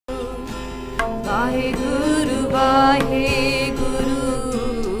Vaheguru, Vaheguru,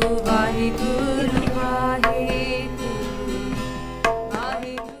 Vaheguru, Vaheguru.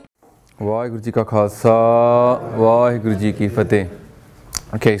 Vaheguru Ji Ka Khalsa, Vaheguru Ji Ki Fateh.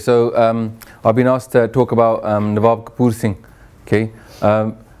 Okay, so I've been asked to talk about Nawab Kapur Singh. Okay,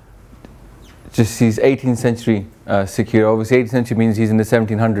 just he's 18th century Sikh hero. Obviously 18th century means he's in the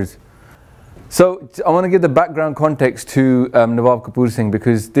 1700s. So I want to give the background context to Nawab Kapur Singh,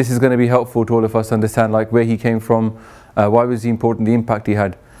 because this is going to be helpful to all of us to understand like where he came from, why was he important, the impact he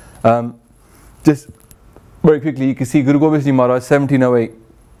had. Just very quickly, you can see Guru Gobind Singh Maharaj, 1708,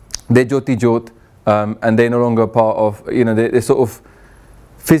 they're Jyoti Jyot, and they're no longer part of, they're sort of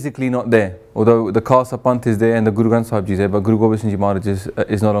physically not there, although the Khalsa Panth is there and the Guru Granth Sahib Ji is there, but Guru Gobind Singh Ji Maharaj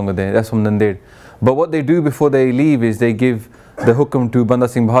is no longer there. That's from Nanded. But what they do before they leave is they give the hukum to Banda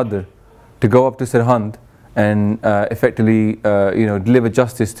Singh Bahadur to go up to Sirhind and effectively deliver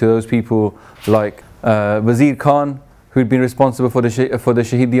justice to those people like Wazir Khan, who'd been responsible for the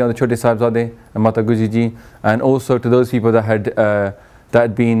Shahidi on the Chote Sahibzade and Mata Guji Ji, and also to those people that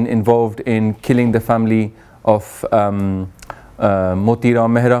had been involved in killing the family of Moti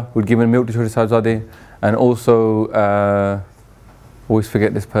Ram Mehra, who'd given milk to Chote Sahibzade, and also always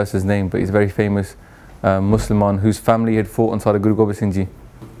forget this person's name, but he's a very famous Musliman whose family had fought on side of Guru Gobind Singh Ji.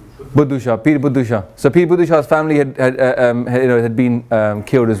 Buddhu Shah, Pir Buddhu Shah. So Pir Buddhu Shah's family had been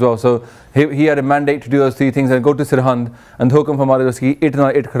killed as well. So he had a mandate to do those three things and go to Sirhind, and the hukum from Maharaj was ki it na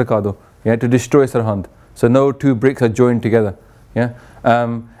it khadka do, to destroy Sirhind. So no two bricks are joined together.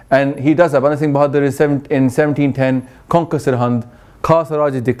 And he does that. Banda Singh Bahadur in 1710 conquers Sirhind. Khalsa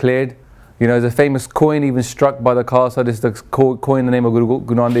Raj is declared. There's a famous coin even struck by the Khalsa. This is the coin in the name of Guru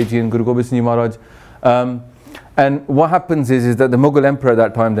Nanak Dev Ji and Guru Gobind Singh Ji Maharaj. And what happens is that the Mughal emperor at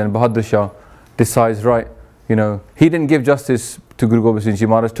that time, then Bahadur Shah, decides, right, he didn't give justice to Guru Gobind Singh Ji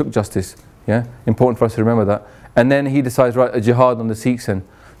Maharaj, took justice. Important for us to remember that. And then he decides, right, a jihad on the Sikhs. And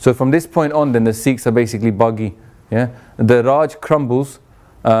so from this point on, then the Sikhs are basically buggy. The Raj crumbles,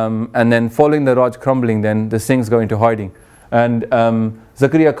 and then following the Raj crumbling, then the Singhs go into hiding. And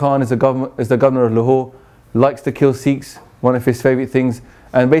Zakaria Khan is the governor of Lahore, likes to kill Sikhs, one of his favorite things.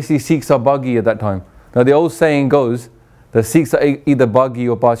 And basically Sikhs are buggy at that time. Now the old saying goes, the Sikhs are either Baghi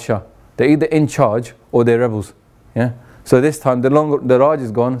or Badshah. They're either in charge or they're rebels. So this time the Raj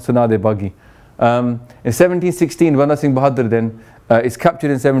is gone, so now they're Baghi. In 1716, Banda Singh Bahadur then is captured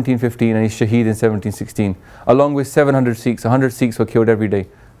in 1715 and he's shaheed in 1716, along with 700 Sikhs. 100 Sikhs were killed every day.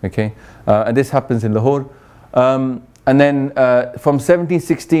 And this happens in Lahore. And then from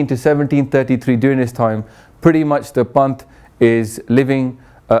 1716 to 1733, during this time, pretty much the Panth is living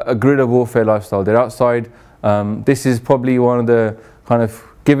a guerrilla warfare lifestyle. They're outside. This is probably one of the kind of,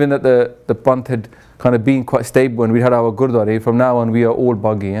 given that the Panth had kind of been quite stable when we had our Gurdwara, from now on we are all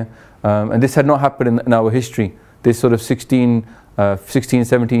buggy. And this had not happened in our history. This sort of 16,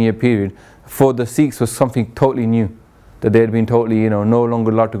 17 year period for the Sikhs was something totally new. That they had been totally, no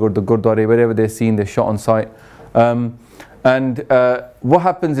longer allowed to go to the Gurdwara. Wherever they're seen, they're shot on sight. And what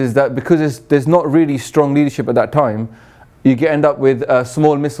happens is that because there's not really strong leadership at that time, you end up with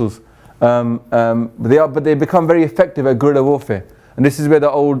small missiles. But they become very effective at guerrilla warfare. And this is where the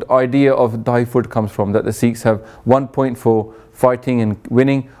old idea of Dahi Foot comes from, that the Sikhs have 1 point for fighting and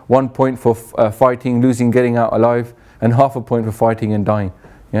winning, 1 point for fighting, losing, getting out alive, and half a point for fighting and dying.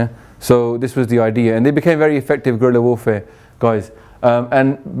 So this was the idea. And they became very effective guerrilla warfare guys.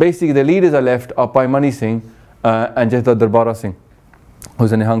 And basically the leaders are left are Bhai Mani Singh and Jethar Darbara Singh,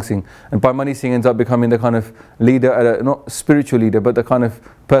 who's a Nihang Singh. And Bhai Mani Singh ends up becoming the kind of leader, not spiritual leader, but the kind of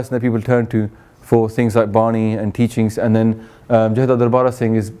person that people turn to for things like Bani and teachings. And then Jethar Darbara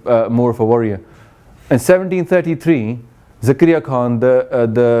Singh is more of a warrior. In 1733, Zakaria Khan,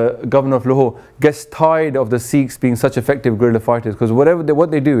 the governor of Lahore, gets tired of the Sikhs being such effective guerrilla fighters, because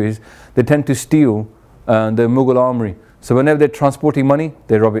what they do is they tend to steal the Mughal armory. So whenever they're transporting money,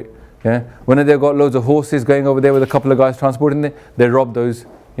 they rob it. Whenever they've got loads of horses going over there with a couple of guys transporting them, they rob those.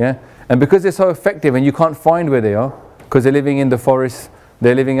 And because they're so effective and you can't find where they are, because they're living in the forest,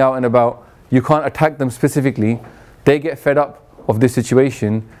 they're living out and about, you can't attack them specifically, they get fed up of this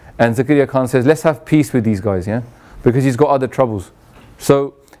situation. And Zakaria Khan says, let's have peace with these guys, because he's got other troubles.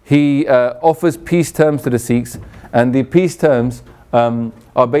 So he offers peace terms to the Sikhs, and the peace terms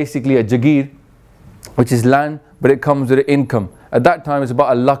are basically a jagir, which is land, but it comes with an income. At that time, it's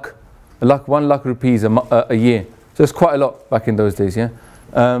about 1 lakh rupees a year. So it's quite a lot back in those days,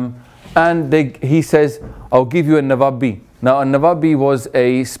 And he says, I'll give you a Nawabi. Now, a Nawabi was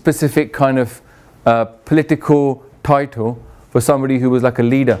a specific kind of political title for somebody who was like a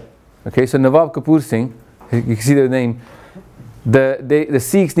leader. So Nawab Kapur Singh, you can see the name, the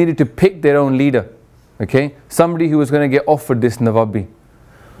Sikhs needed to pick their own leader, okay, somebody who was going to get offered this Nawabi.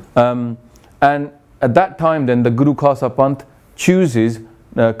 And at that time then the Guru Khalsa Panth chooses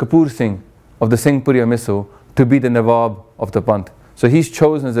Kapur Singh of the Singh Puriya Missal to be the Nawab of the Panth. So he's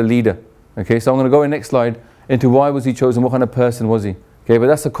chosen as a leader. Okay, so I'm going to go in next slide into why was he chosen, what kind of person was he. Okay, but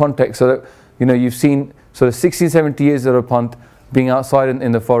that's the context, so that you've seen sort of 16-70 years of a Panth being outside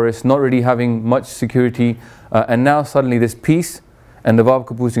in the forest, not really having much security, and now suddenly there's peace, and Nawab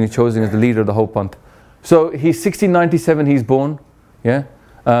Kapur Singh is chosen as the leader of the whole Panth. So he's 1697 he's born, yeah.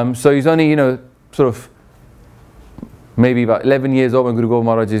 So he's only sort of maybe about 11 years old when Guru Gobind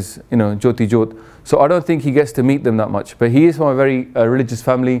Maharaj is Jyoti Jyot. So I don't think he gets to meet them that much. But he is from a very religious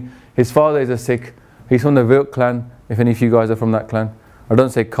family. His father is a Sikh. He's from the Vilk clan, if any of you guys are from that clan. I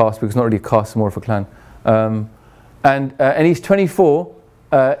don't say caste because it's not really a caste, it's more of a clan. And he's 24.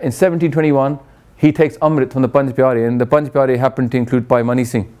 In 1721, he takes Amrit from the Panj Pyare, and the Panj Pyare happened to include Bhai Mani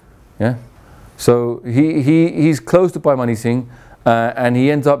Singh. Yeah? So he's close to Bhai Mani Singh, and he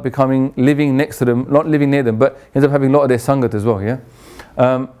ends up living next to them, not living near them, but ends up having a lot of their Sangat as well. Yeah?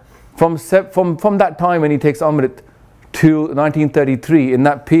 From that time when he takes Amrit till 1933, in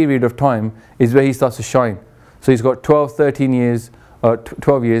that period of time is where he starts to shine. So he's got 12 years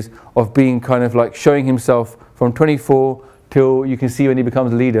of being kind of like showing himself from 24 till you can see when he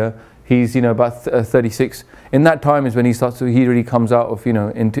becomes a leader, he's about 36. In that time is when he really comes out of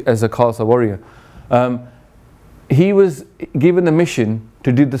as a Khalsa warrior. He was given the mission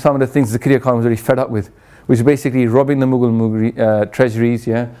to do some of the things Zakaria Khan was really fed up with, which is basically robbing the Mughal treasuries,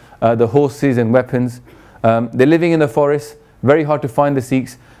 yeah, the horses and weapons. They're living in the forest, very hard to find the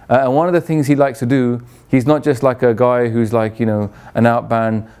Sikhs. And one of the things he likes to do, he's not just like a guy who's like, an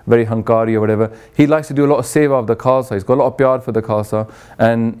outband, very hankari or whatever. He likes to do a lot of seva of the Khalsa. He's got a lot of pyar for the Khalsa.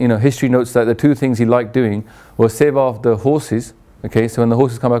 And, history notes that the two things he liked doing was seva of the horses. Okay, so when the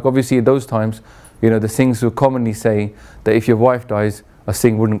horses come back, obviously at those times, the Singhs would commonly say that if your wife dies, a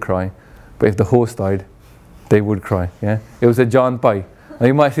Singh wouldn't cry. But if the horse died, they would cry. Yeah, it was a Jaan Pai. Now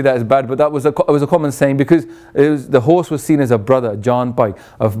you might see that as bad, but that was it was a common saying because the horse was seen as a brother, Jaan Pai,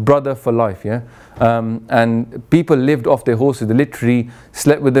 a brother for life. Yeah, and people lived off their horses. They literally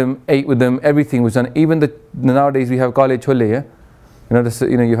slept with them, ate with them. Everything was done. Even nowadays we have kale chole. Yeah,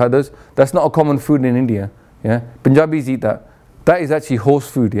 you had those. That's not a common food in India. Yeah, Punjabis eat that. That is actually horse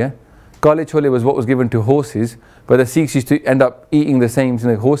food. Yeah. Kale chole was what was given to horses, but the Sikhs used to end up eating the same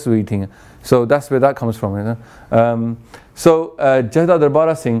thing the horses were eating. So that's where that comes from. So Jatha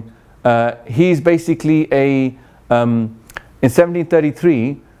Darbara Singh, he's basically in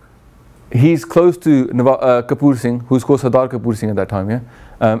 1733, he's close to Kapur Singh, who's called Sardar Kapur Singh at that time. Yeah,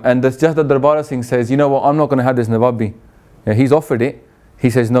 and this Jatha Darbara Singh says, you know what, I'm not going to have this Nawabi. Yeah, he's offered it. He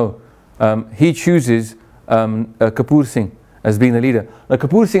says no. He chooses Kapur Singh as being the leader. Now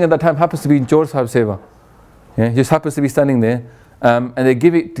Kapur Singh at that time happens to be in Chor Sahib Seva. Yeah, he just happens to be standing there, and they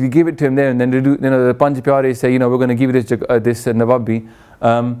give it to him there, and then they do, the Panj Pyare say, we're going to give you this Nawabi,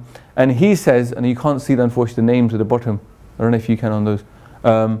 and he says, and you can't see the unfortunate names at the bottom. I don't know if you can on those,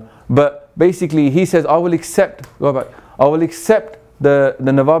 but basically he says, I will accept the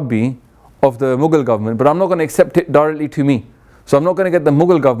Nawabi of the Mughal government, but I'm not going to accept it directly to me. So I'm not going to get the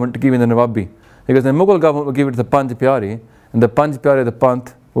Mughal government to give me the Nawabi, because the Mughal government will give it to the Panj Pyare, and the Panj Pyare, the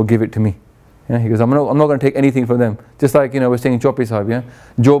Panth, will give it to me. Yeah, he goes, I'm not going to take anything from them. Just like we're saying in Chopi Sahib, yeah,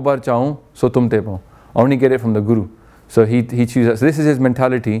 Jo bar chaun, so tum te paun. I only get it from the Guru. So he chooses that. So this is his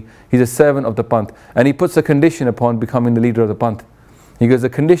mentality. He's a servant of the Panth, and he puts a condition upon becoming the leader of the Panth. He goes, the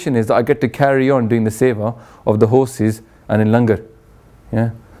condition is that I get to carry on doing the seva of the horses and in langar.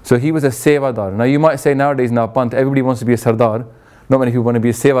 Yeah. So he was a sevadar. Now you might say nowadays now Panth, everybody wants to be a sardar. Not many people want to be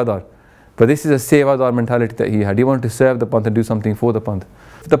a sevadar. But this is a sevadar mentality that he had. He wanted to serve the Panth and do something for the Panth.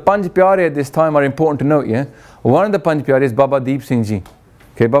 The Panj Pyare at this time are important to note. Yeah, one of the Panj Pyare is Baba Deep Singh Ji.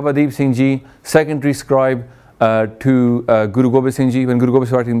 Okay, Baba Deep Singh Ji, secondary scribe to Guru Gobind Singh Ji. When Guru Gobind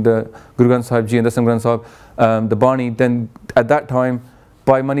was writing the Guru Granth Sahib Ji and Dasam Granth Sahib, the Bani, then at that time,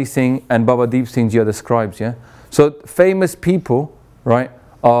 Bhai Mani Singh and Baba Deep Singh Ji are the scribes. Yeah, so famous people, right,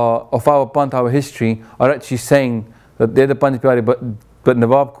 of our Panth, our history, are actually saying that they're the Panj Pyare, but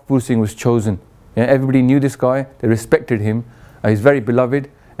Nawab Kapur Singh was chosen. Yeah, everybody knew this guy, they respected him. He's very beloved,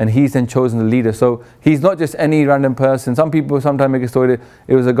 and he's then chosen the leader. So he's not just any random person. Some people sometimes make a story that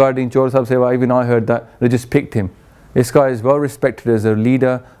it was a guy in Chor Sahib Seva. Even I heard that they just picked him. This guy is well respected as a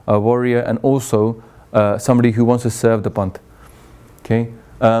leader, a warrior, and also somebody who wants to serve the Panth. Okay,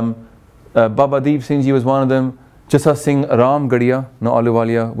 Baba Deep Singh Ji was one of them. Jassa Singh Ram Gadiya, not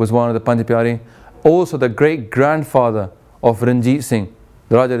Ahluwalia, was one of the Panj Pyare. Also the great grandfather of Ranjit Singh,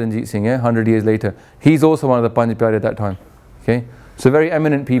 the Raja Ranjit Singh, 100 years later. He's also one of the Panj Pyare at that time. Okay, so very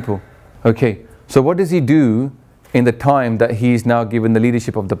eminent people. Okay, so what does he do in the time that he's now given the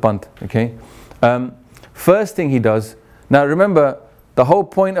leadership of the Panth? Okay, first thing he does, now remember the whole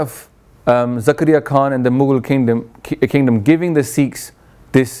point of Zakaria Khan and the Mughal kingdom giving the Sikhs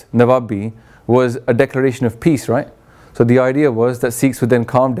this Nawabi was a declaration of peace, right? So the idea was that Sikhs would then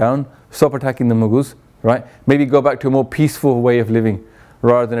calm down, stop attacking the Mughals, right? Maybe go back to a more peaceful way of living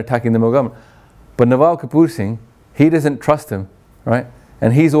rather than attacking the Mughal. But Nawab Kapur Singh, he doesn't trust him, right?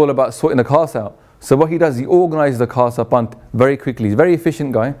 And he's all about sorting the Khalsa out. So what he does, he organizes the Khalsa Panth very quickly. He's a very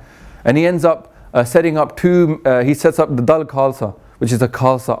efficient guy. And he ends up setting up he sets up the Dal Khalsa, which is the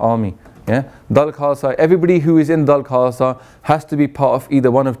Khalsa army. Yeah? Dal Khalsa, everybody who is in Dal Khalsa has to be part of either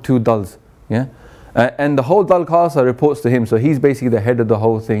one of two Dals. Yeah? And the whole Dal Khalsa reports to him, so he's basically the head of the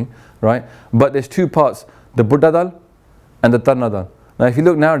whole thing, right? But there's two parts, the Buddha Dal and the Tarna Dal. Now if you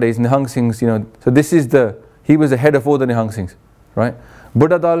look nowadays, Nihang Singhs, so this is he was the head of all the Nihang Singhs, right?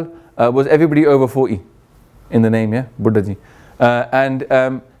 Buddha Dal was everybody over 40 in the name, yeah, Buddha Ji. And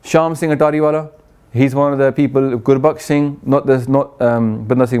Sham Singh Atariwala, he's one of the people, Gurbaksh Singh, not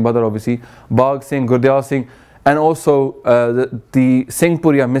Banda Singh Badar obviously, Bagh Singh, Gurdial Singh, and also the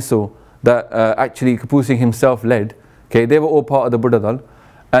Singhpuria missile that actually Kapur Singh himself led. Okay, they were all part of the Buddha Dal.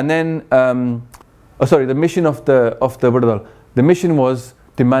 And then, the mission of the Buddha Dal. The mission was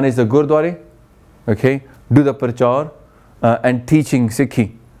to manage the Gurdwara, okay, do the Prachar, and teaching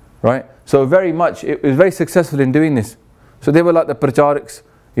Sikhi, right? So it was very successful in doing this. So they were like the Pracharaks,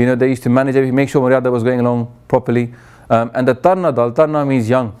 they used to manage everything, make sure Maryada was going along properly. And the Tarna Dal, Tarna means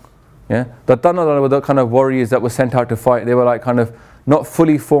young. Yeah? The Tarna Dal were the kind of warriors that were sent out to fight. They were like kind of not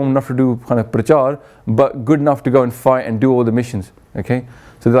fully formed enough to do kind of Prachar, but good enough to go and fight and do all the missions. Okay?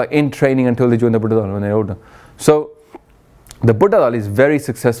 So they're like in training until they join the Buddha Dal when they're older. So the Buddha Dal is very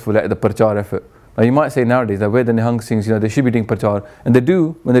successful at the Prachar effort. Now you might say nowadays that where the Nihang Singhs, they should be doing Prachar, and they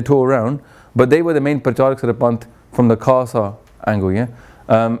do when they tour around, but they were the main Pracharaks of the Panth from the Khalsa angle, yeah?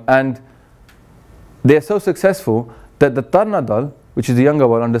 And they're so successful that the Tarna Dal, which is the younger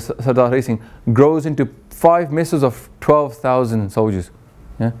one under Sardar Hari Singh, grows into 5 missiles of 12,000 soldiers.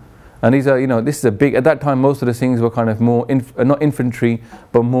 Yeah? And these are, this is a big, at that time most of the Singhs were kind of more, not infantry,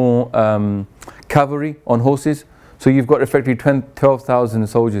 but more cavalry on horses. So you've got effectively 12,000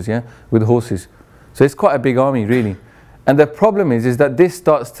 soldiers, yeah, with horses. So it's quite a big army, really. And the problem is that this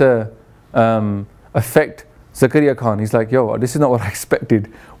starts to affect Zakaria Khan. He's like, yo, this is not what I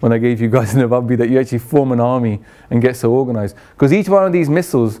expected when I gave you guys an Nawabi, that you actually form an army and get so organized. Because each one of these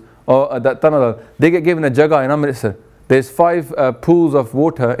missiles, or that Tanadal, they get given a jaga in Amritsar. There's 5 pools of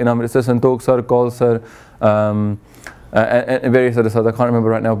water in Amritsar, Santokh Sar, Kaul Sar, and various other sites, I can't remember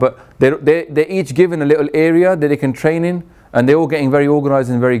right now. But they're each given a little area that they can train in, and they're all getting very organized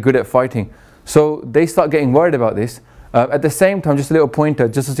and very good at fighting. So they start getting worried about this. At the same time, just a little pointer,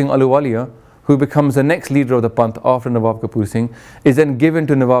 Justice Singh Ahluwalia, who becomes the next leader of the Panth after Nawab Kapur Singh, is then given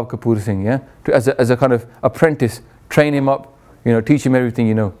to Nawab Kapur Singh, yeah, as a kind of apprentice, train him up, teach him everything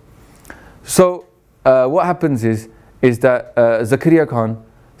you know. So what happens is that Zakaria Khan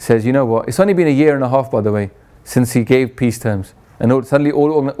says, you know what, it's only been a year and a half, by the way, since he gave peace terms, and suddenly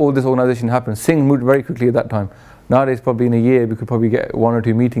all this organization happened. Singh moved very quickly at that time. Nowadays, probably in a year, we could probably get 1 or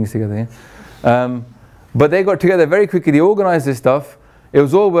 2 meetings together. Yeah? But they got together very quickly. They organized this stuff. It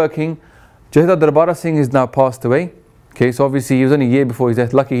was all working. Jahida Darbara Singh is now passed away. Okay, so obviously he was only a year before his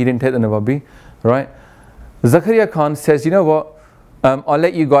death. Lucky he didn't take the Nawabi, right? Zakaria Khan says, you know what? I'll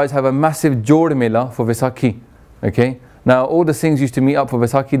let you guys have a massive Jod Mela for Vaisakhi. Okay. Now all the Singhs used to meet up for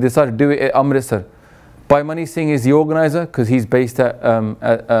Vaisakhi. They decided to do it at Amritsar. Bhai Mani Singh is the organizer because he's based at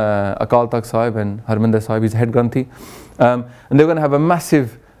Akal Takht Sahib and Harmandir Sahib. He's the head Granthi. And they're going to have a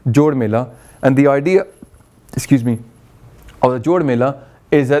massive Jod Mela. And the idea, of the Jod Mela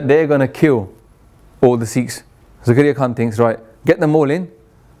is that they're going to kill all the Sikhs. Zakaria Khan thinks, right, get them all in,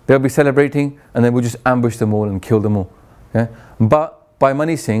 they'll be celebrating, and then we'll just ambush them all and kill them all. Yeah? But Bhai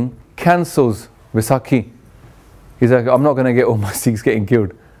Mani Singh cancels Vaisakhi. He's like, I'm not going to get all my Sikhs getting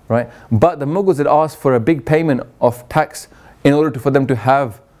killed. Right? But the Mughals had asked for a big payment of tax in order for them to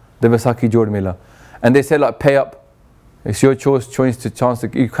have the Vaisakhi Jod Mela. And they said, like, pay up. It's your chance to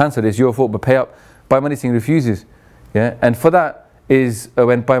you cancel it, it's your fault, but pay up. Bhai Mani Singh refuses. Yeah? And for that is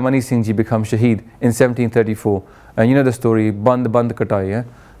when Bhai Mani Singh Ji becomes Shaheed in 1734. And you know the story, Band Katai. Yeah?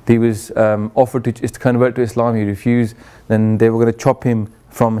 He was offered to convert to Islam, he refused. Then they were going to chop him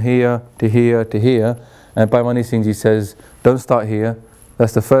from here to here to here. And Bhai Mani Singh Ji says, don't start here.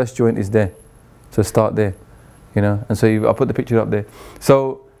 That's the first joint is there. So start there. And so I'll put the picture up there.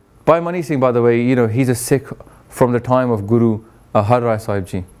 So Bhai Mani Singh, by the way, he's a Sikh from the time of Guru Har Rai Sahib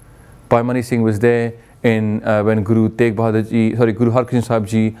Ji. Bhai Mani Singh was there in when Guru Tegh Bahadur Ji, Guru Har Krishan Sahib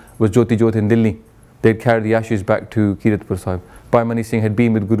Ji was Jyoti Jyot in Delhi. They'd carried the ashes back to Kiratpur Sahib. Bhai Mani Singh had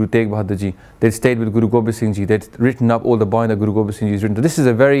been with Guru Tegh Bahadur Ji. They'd stayed with Guru Gobind Singh Ji. They'd written up all the Bain that Guru Gobind Singh Ji has written. This is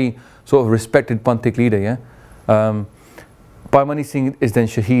a very sort of respected Panthic leader, yeah. Bhai Mani Singh is then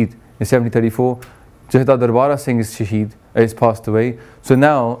Shaheed in 1734. Jahda Darbara Singh is Shaheed, is passed away. So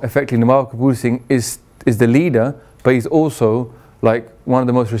now, effectively, Nawab Kapur Singh is the leader, but he's also like one of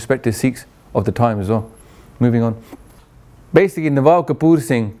the most respected Sikhs of the time as well. Moving on. Basically, Nawab Kapur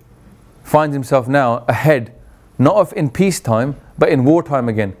Singh finds himself now ahead, not of in peacetime, but in wartime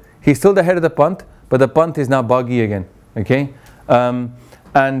again. He's still the head of the Panth, but the Panth is now Baghi again. Okay?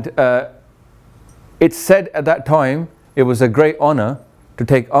 It's said at that time, it was a great honor to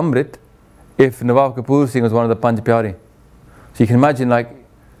take Amrit if Nawab Kapur Singh was one of the Panj Pyare. So you can imagine, like,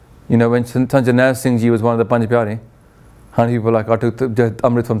 you know, when Sant Jarnail Singh Ji was one of the Panj Pyare, how many people like, I took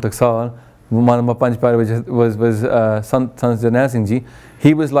Amrit from Taksal, one of my Panj Pyare was Sant Jarnail Singh Ji.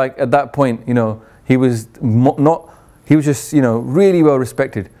 He was like, at that point, you know, he was just, you know, really well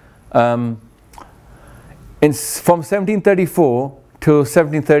respected. From 1734 till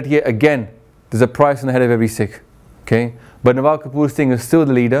 1738, again, there's a price on the head of every Sikh. Okay? But Nawab Kapur Singh is still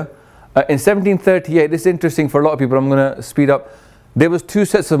the leader. In 1738, this is interesting for a lot of people, I'm going to speed up. There was two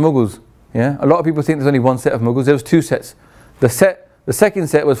sets of Mughals. Yeah? A lot of people think there's only one set of Mughals. There was two sets. The second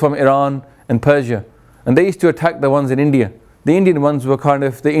set was from Iran and Persia. And they used to attack the ones in India. The Indian ones were kind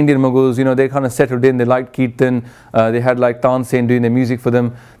of, the Indian Mughals, you know, they kind of settled in, they liked Kirtan, they had like Tansen doing their music for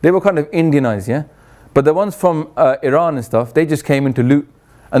them. They were kind of Indianized, yeah? But the ones from Iran and stuff, they just came in to loot.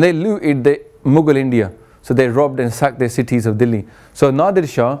 And they looted the Mughal India. So they robbed and sacked their cities of Delhi. So Nadir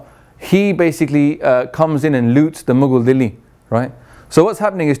Shah, he basically comes in and loots the Mughal Delhi, right? So what's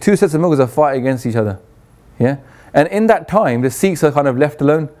happening is two sets of Mughals are fighting against each other, yeah? And in that time, the Sikhs are kind of left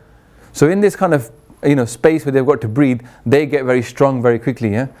alone. So in this kind of, you know, space where they've got to breathe, they get very strong very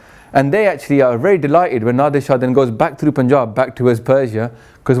quickly, yeah? And they actually are very delighted when Nadir Shah then goes back through Punjab, back towards Persia,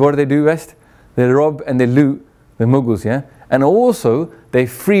 because what do west? They rob and they loot the Mughals, yeah? And also, they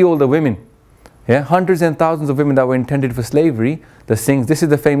free all the women, yeah? Hundreds and thousands of women that were intended for slavery, the Singhs. This is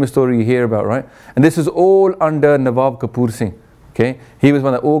the famous story you hear about, right? And this was all under Nawab Kapur Singh, okay? He was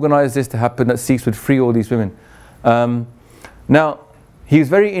one that organized this to happen, that Sikhs would free all these women. Now, he was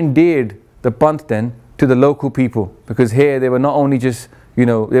very endeared, the Panth then, to the local people, because here they were not only just, you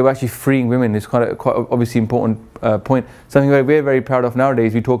know, they were actually freeing women. It's quite obviously important point. Something that we're very proud of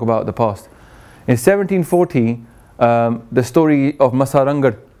nowadays. We talk about the past. In 1740, the story of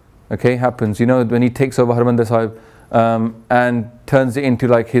Masarangar, okay, happens. You know, when he takes over Harmandir Sahib and turns it into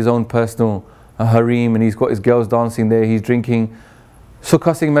like his own personal harem, and he's got his girls dancing there, he's drinking.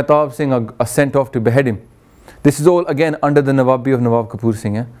 Sukha Singh, Mehtab Singh are sent off to behead him. This is all again under the Nawabi of Nawab Kapur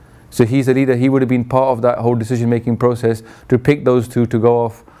Singh. Yeah? So he's a leader. He would have been part of that whole decision-making process to pick those two to go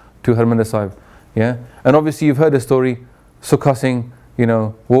off to Harmandir Sahib. Yeah, and obviously you've heard the story. Sukha Singh, you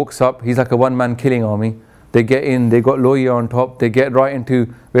know, walks up. He's like a one-man killing army. They get in. They got Loya on top. They get right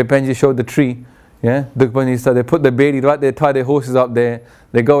into where Penji showed the tree. Yeah, they put the bedi right there, tie their horses up there.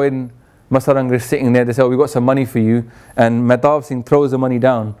 They go in. Masarangar is sitting there. They say, "Oh, we got some money for you." And Mehtab Singh throws the money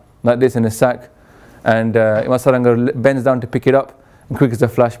down like this in a sack, and Masarangar bends down to pick it up. And quick as a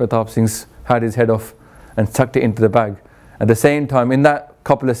flash, Mehtab Singh's had his head off and tucked it into the bag. At the same time, in that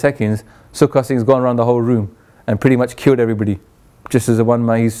couple of seconds, Sukha Singh's gone around the whole room and pretty much killed everybody, just as a one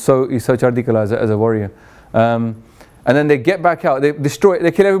man. He's so chardikala as a warrior. And then they get back out. They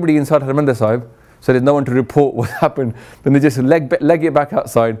kill everybody inside Harmandir Sahib, so there's no one to report what happened. Then they just leg it back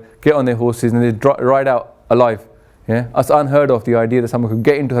outside, get on their horses, and they ride out alive. Yeah, that's unheard of. The idea that someone could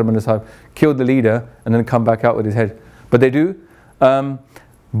get into Harmandir Sahib, kill the leader, and then come back out with his head. But they do.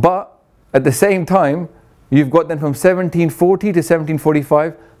 But at the same time, you've got then from 1740 to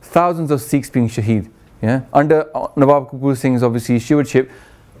 1745, thousands of Sikhs being shaheed. Yeah? Under Nawab Kapur Singh's obviously stewardship,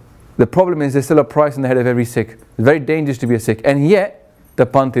 the problem is there's still a price on the head of every Sikh. It's very dangerous to be a Sikh, and yet the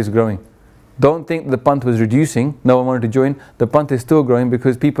Panth is growing. Don't think the Panth was reducing, no one wanted to join. The Panth is still growing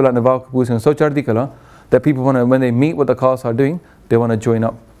because people like Nawab Kapur Singh are so chardikala that people want to, when they meet what the castes are doing, they want to join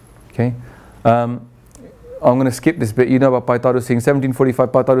up. Okay? I'm going to skip this bit. You know about Paitaru Singh.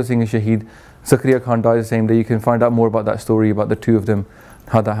 1745, Paitaru Singh is shaheed. Zakariya Khan died the same day. You can find out more about that story, about the two of them,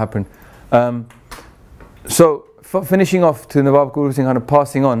 how that happened. So, finishing off to Nawab Kapur Singh, kind of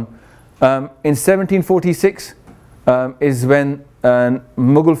passing on. In 1746 is when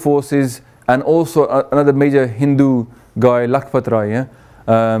Mughal forces and also another major Hindu guy, Lakhpat Rai, yeah?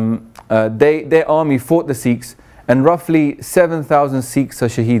 Their army fought the Sikhs, and roughly 7,000 Sikhs are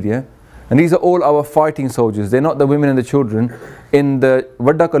shaheed. Yeah? And these are all our fighting soldiers. They're not the women and the children. In the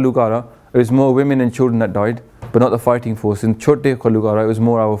Vadda Kalukara, it was more women and children that died, but not the fighting force. In Chote Kalugara, it was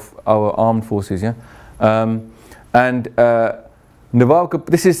more our armed forces. Yeah, Nawab,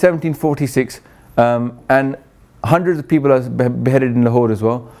 this is 1746, and hundreds of people are beheaded in Lahore as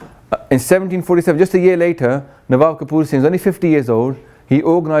well. In 1747, just a year later, Nawab Kapur Singh is only 50 years old. He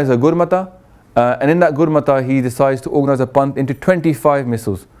organized a Gurmata, and in that Gurmata, he decides to organize a Panth into 25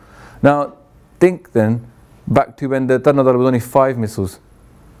 missiles. Now, think then back to when the Tarnadar was only 5 missiles.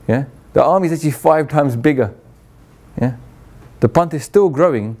 Yeah, the army is actually 5 times bigger. Yeah, the Panth is still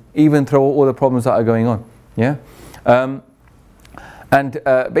growing even through all the problems that are going on. Yeah.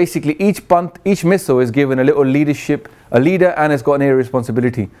 Basically each Panth, each missile is given a little leadership, a leader, and has got an area of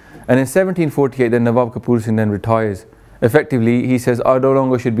responsibility. And in 1748 then Nawab Kapur Singh then retires. Effectively he says, I no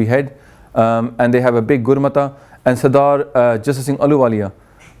longer should be head, and they have a big Gurmata, and Sardar Jassa Singh Ahluwalia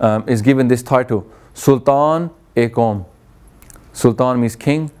is given this title, Sultan-e-Qaum. Sultan means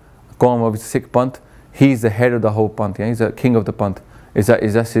king, Qaum of Sikh Panth. He's the head of the whole Panth, yeah? He's the king of the Panth, is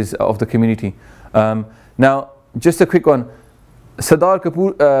his of the community. Now just a quick one, Sardar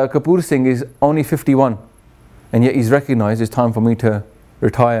Kapur Singh is only 51, and yet he's recognized it's time for me to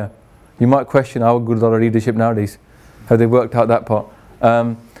retire. You might question our Gurdwara leadership nowadays. Have they worked out that part?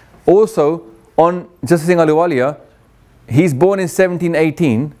 Also, on Jassa Singh Ahluwalia, he's born in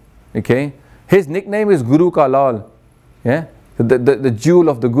 1718. Okay, his nickname is Guru Ka Lal. Yeah, the jewel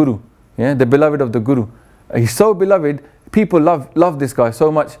of the Guru. Yeah, the beloved of the Guru. He's so beloved. People love this guy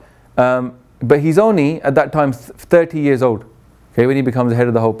so much. But he's only at that time 30 years old. Okay, when he becomes the head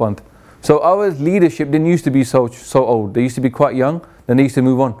of the whole Panth. So our leadership didn't used to be so old. They used to be quite young. Then they used to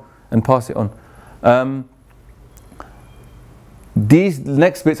move on and pass it on. These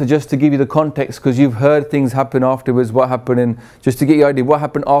next bits are just to give you the context, because you've heard things happen afterwards. What happened, and just to get your idea, what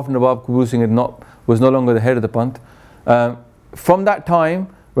happened after Nawab Kapur Singh was no longer the head of the Panth. From that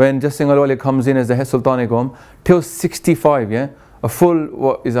time when Jassa Singh Ahluwalia comes in as the head Sultan-e-Qaum till 65, yeah, a full,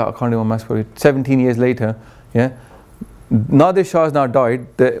 what is that? I can't do my maths for you. 17 years later, yeah. Nadir Shah has now died,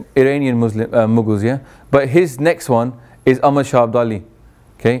 the Iranian Mughals, yeah. But his next one is Ahmad Shah Abdali,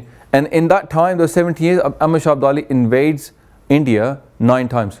 okay. And in that time, those 17 years, Ahmad Shah Abdali invades India 9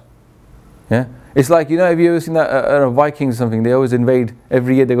 times. Yeah, it's like, you know, have you ever seen that Vikings or something? They always invade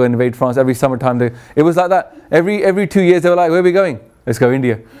every year. They go invade France every summertime. It was like that. Every 2 years they were like, where are we going? Let's go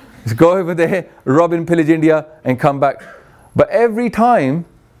India. Let's go over there, rob and pillage India, and come back. But every time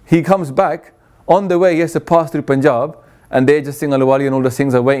he comes back, on the way he has to pass through Punjab, and they're just Singh Ahluwalia and all the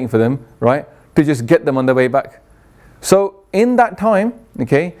Singhs are waiting for them, right, to just get them on the way back. So in that time,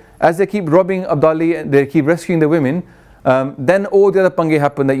 okay, as they keep robbing Abdali, they keep rescuing the women. Then all the other pange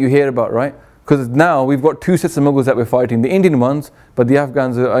happen that you hear about, right? Because now we've got 2 sets of Mughals that we're fighting, the Indian ones, but the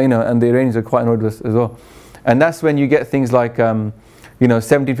Afghans are, you know, and the Iranians are quite annoyed with us as well. And that's when you get things like, you know,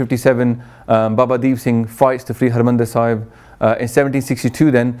 1757, Baba Deep Singh fights to free Harmandir Sahib. In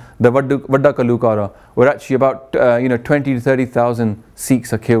 1762 then, the Vadda Kalukara, where actually about, you know, 20 to 30,000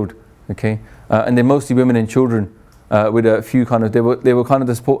 Sikhs are killed, okay? And they're mostly women and children, with a few kind of, they were kind of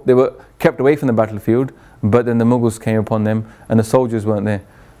the support, they were kept away from the battlefield, but then the Mughals came upon them and the soldiers weren't there.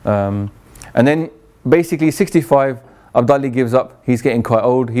 And then basically 65, Abdali gives up. He's getting quite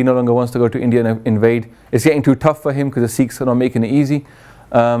old. He no longer wants to go to India and invade. It's getting too tough for him because the Sikhs are not making it easy.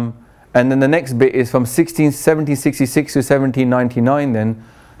 And then the next bit is from 1766 to 1799 then,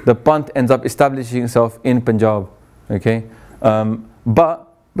 the Panth ends up establishing itself in Punjab. Okay,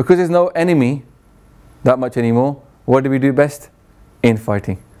 but because there's no enemy that much anymore, what do we do best?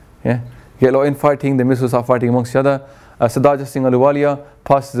 Infighting. Yeah, get a lot of infighting, the missiles are fighting amongst each other. Sardar Jassa Singh Ahluwalia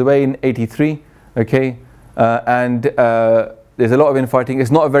passes away in 83. Okay, and there's a lot of infighting. It's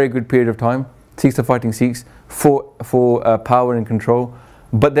not a very good period of time. Sikhs are fighting Sikhs for power and control.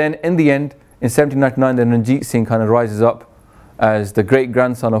 But then in the end, in 1799, then Ranjit Singh kind of rises up as the great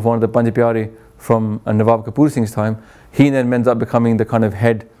grandson of one of the Panj Pyare from Nawab Kapur Singh's time. He then ends up becoming the kind of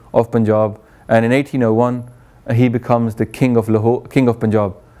head of Punjab, and in 1801 he becomes the king of Lahore, king of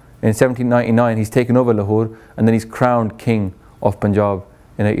Punjab. In 1799 he's taken over Lahore, and then he's crowned king of Punjab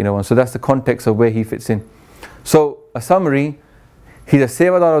in 1801. So that's the context of where he fits in. So a summary: he's a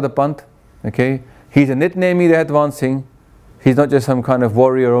Sevadar of the Panth. Okay, he's a Nitnemi Rehatwan Singh. He's not just some kind of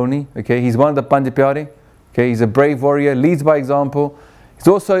warrior only, okay? He's one of the Panj Pyare, okay? He's a brave warrior, leads by example. He's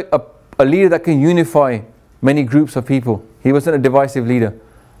also a leader that can unify many groups of people. He wasn't a divisive leader.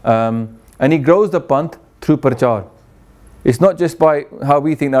 And he grows the Panth through Prachar. It's not just by how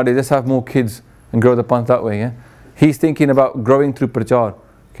we think nowadays, let's have more kids and grow the Panth that way, yeah? He's thinking about growing through Prachar,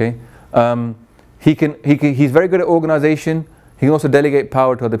 okay? He's very good at organization. He can also delegate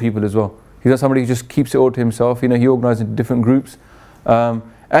power to other people as well. He's not somebody who just keeps it all to himself. You know, he organizes into different groups. And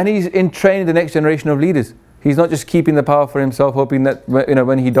And he's in training the next generation of leaders. He's not just keeping the power for himself, hoping that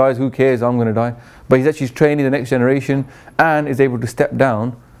when he dies, who cares, I'm going to die. But he's actually training the next generation and is able to step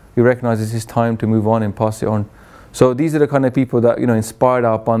down. He recognizes his time to move on and pass it on. So these are the kind of people that inspired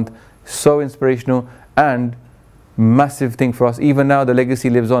our Panth. So inspirational and massive thing for us. Even now the legacy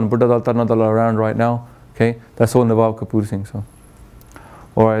lives on. Buddha Dal Tarna Dal around right now. Okay, that's all Nawab Kapur Singh. So,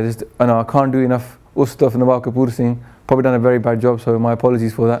 alright, I know I can't do enough stuff Nawab Kapur Singh. Probably done a very bad job, so my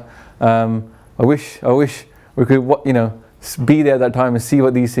apologies for that. I wish we could, be there at that time and see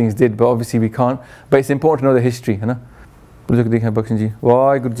what these things did, but obviously we can't. But it's important to know the history, है ना? बुजुर्ग देखें बख्शन जी,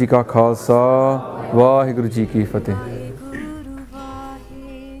 वाहिगुरु जी का खालसा, वाहिगुरु जी की फतेह.